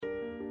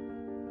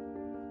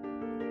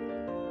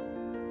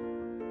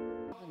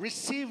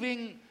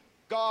receiving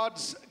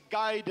God's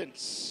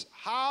guidance.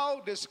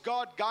 How does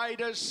God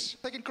guide us?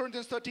 2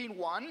 Corinthians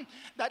 13:1,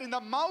 that in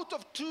the mouth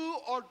of 2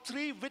 or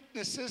 3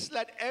 witnesses,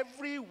 let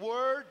every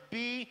word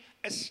be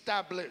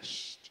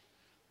established.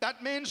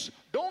 That means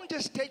don't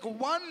just take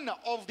one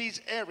of these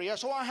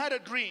areas. Oh, I had a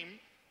dream,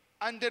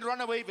 and then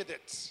run away with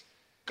it.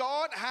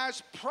 God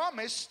has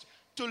promised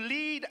to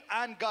lead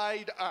and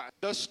guide us.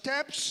 The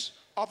steps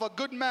of a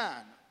good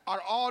man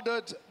are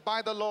ordered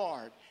by the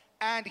Lord,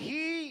 and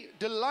he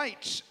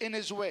delights in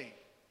his way.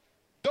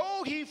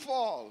 Though he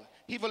fall,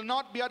 he will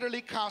not be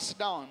utterly cast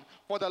down,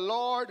 for the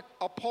Lord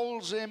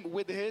upholds him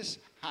with his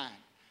hand.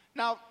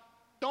 Now,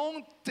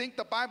 don't think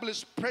the Bible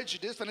is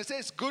prejudiced. When it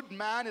says good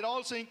man, it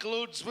also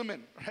includes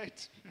women,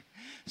 right?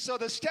 So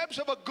the steps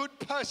of a good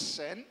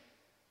person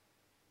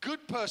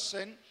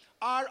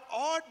are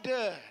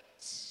ordered.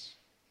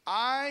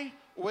 I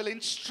will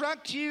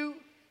instruct you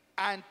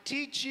and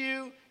teach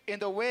you in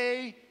the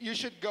way you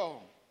should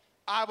go.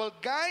 I will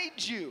guide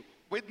you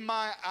with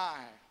my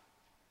eye.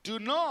 Do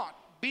not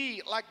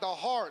be like the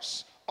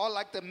horse or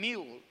like the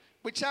mule,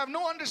 which have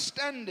no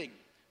understanding,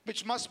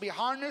 which must be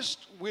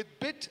harnessed with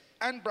bit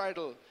and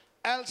bridle,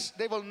 else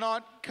they will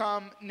not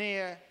come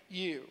near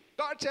you.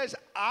 God says,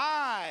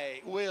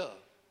 I will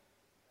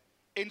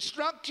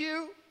instruct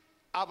you,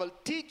 I will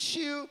teach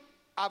you,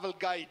 I will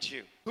guide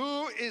you.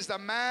 Who is the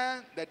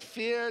man that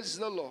fears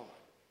the Lord?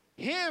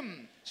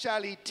 Him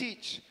shall he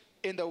teach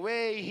in the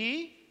way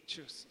he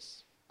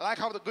chooses. I like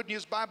how the Good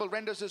News Bible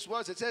renders this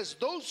verse. It says,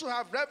 those who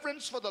have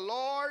reverence for the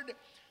Lord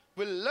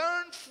will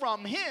learn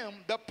from him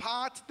the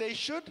path they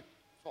should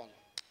follow.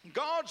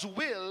 God's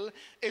will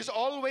is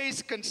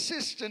always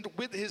consistent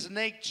with his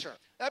nature.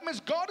 That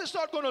means God is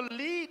not going to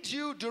lead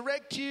you,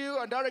 direct you,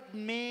 and direct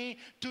me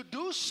to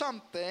do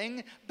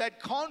something that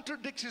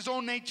contradicts his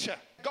own nature.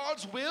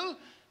 God's will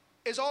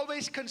is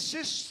always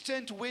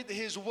consistent with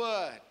his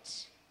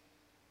words.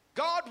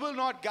 God will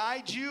not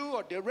guide you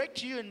or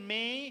direct you and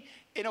me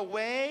in a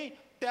way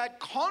that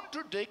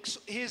contradicts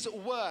his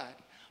word.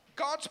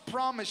 God's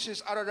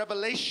promises are a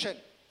revelation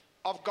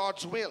of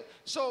God's will.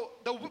 So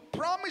the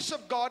promise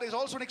of God is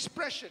also an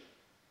expression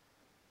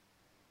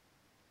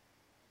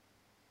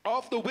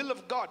of the will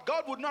of God.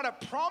 God would not have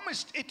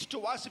promised it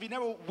to us if he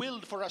never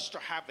willed for us to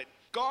have it.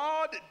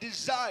 God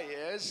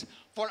desires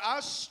for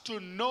us to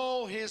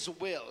know his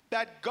will.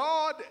 That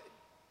God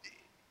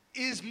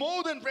is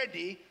more than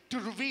ready to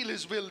reveal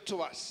his will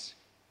to us.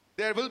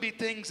 There will be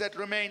things that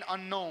remain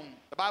unknown.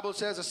 The Bible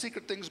says the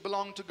secret things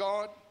belong to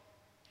God,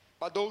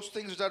 but those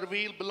things which are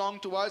revealed belong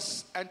to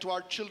us and to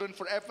our children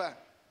forever,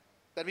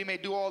 that we may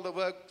do all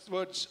the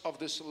words of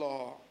this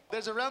law.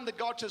 There's a realm that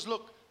God says,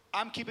 look,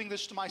 I'm keeping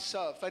this to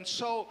myself. And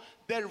so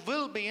there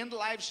will be in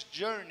life's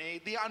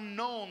journey the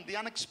unknown, the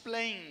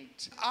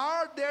unexplained.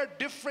 Are there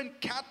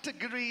different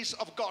categories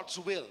of God's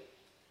will?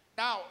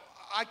 Now,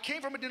 I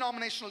came from a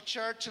denominational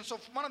church, and so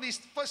one of these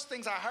first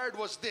things I heard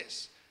was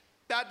this,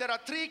 that there are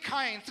three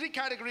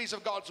categories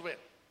of God's will.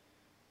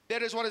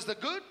 There is what is the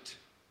good,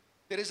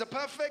 there is the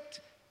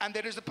perfect, and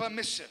there is the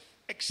permissive,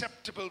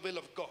 acceptable will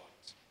of God.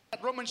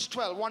 Romans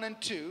 12, 1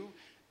 and 2,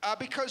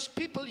 because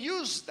people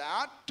use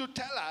that to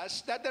tell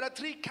us that there are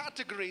three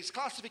categories,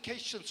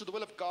 classifications to the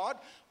will of God,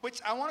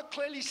 which I want to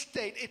clearly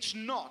state it's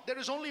not. There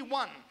is only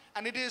one,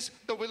 and it is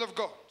the will of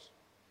God.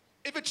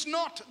 If it's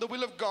not the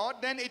will of God,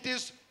 then it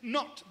is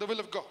not the will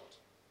of God.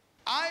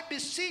 I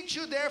beseech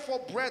you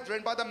therefore,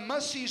 brethren, by the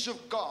mercies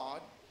of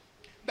God,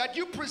 that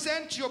you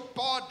present your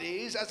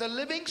bodies as a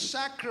living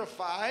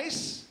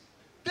sacrifice.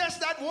 Does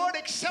that word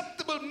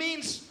acceptable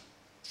means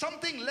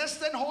something less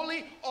than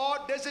holy, or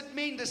does it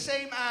mean the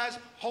same as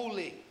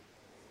holy?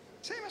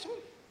 Same as holy,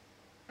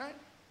 right?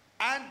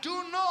 And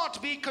do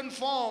not be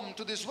conformed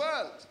to this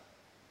world,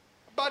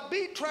 but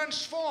be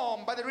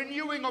transformed by the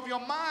renewing of your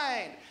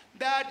mind,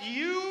 that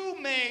you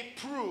may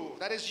prove,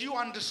 that is, you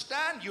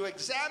understand, you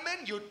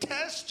examine, you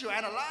test, you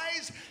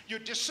analyze, you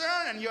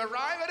discern, and you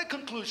arrive at a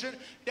conclusion,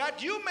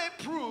 that you may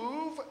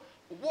prove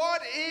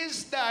what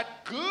is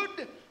that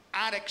good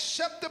and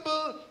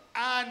acceptable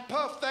and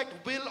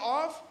perfect will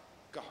of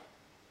God.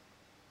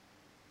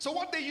 So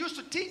what they used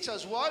to teach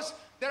us was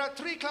there are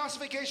three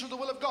classifications of the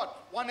will of God.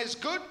 One is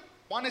good,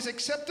 one is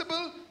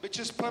acceptable, which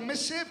is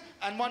permissive,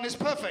 and one is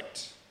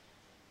perfect.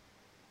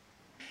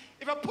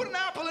 If I put an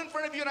apple in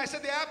front of you and I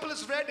said the apple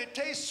is red, it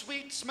tastes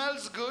sweet,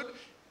 smells good,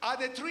 are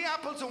there three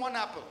apples or one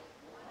apple?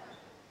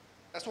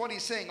 That's what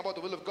he's saying about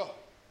the will of God.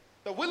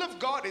 The will of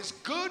God is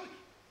good,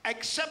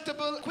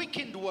 acceptable,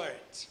 quickened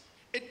words.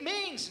 It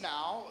means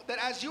now that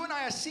as you and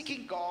I are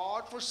seeking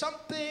God for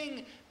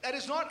something that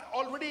is not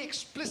already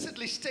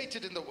explicitly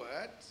stated in the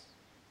word,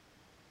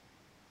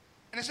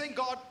 and I'm saying,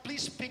 God,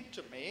 please speak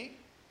to me,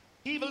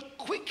 he will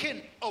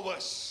quicken a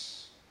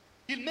verse.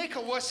 He'll make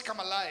a verse come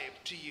alive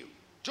to you.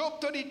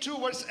 Job 32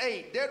 verse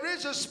 8, there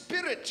is a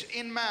spirit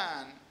in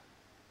man,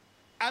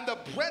 and the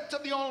breath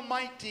of the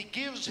Almighty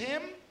gives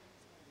him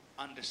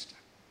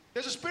understanding.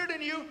 There's a spirit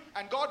in you,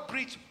 and God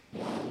breathes,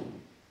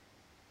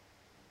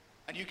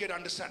 and you get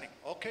understanding.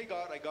 Okay,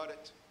 God, I got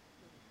it.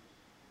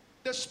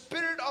 The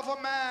spirit of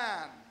a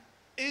man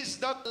is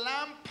the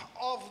lamp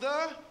of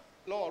the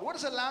Lord. What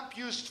is a lamp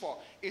used for?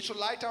 It's to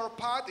light our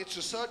path. It's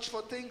to search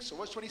for things. So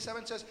verse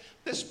 27 says,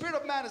 the spirit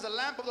of man is a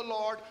lamp of the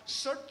Lord,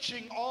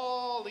 searching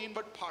all the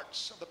inward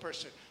parts of the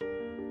person.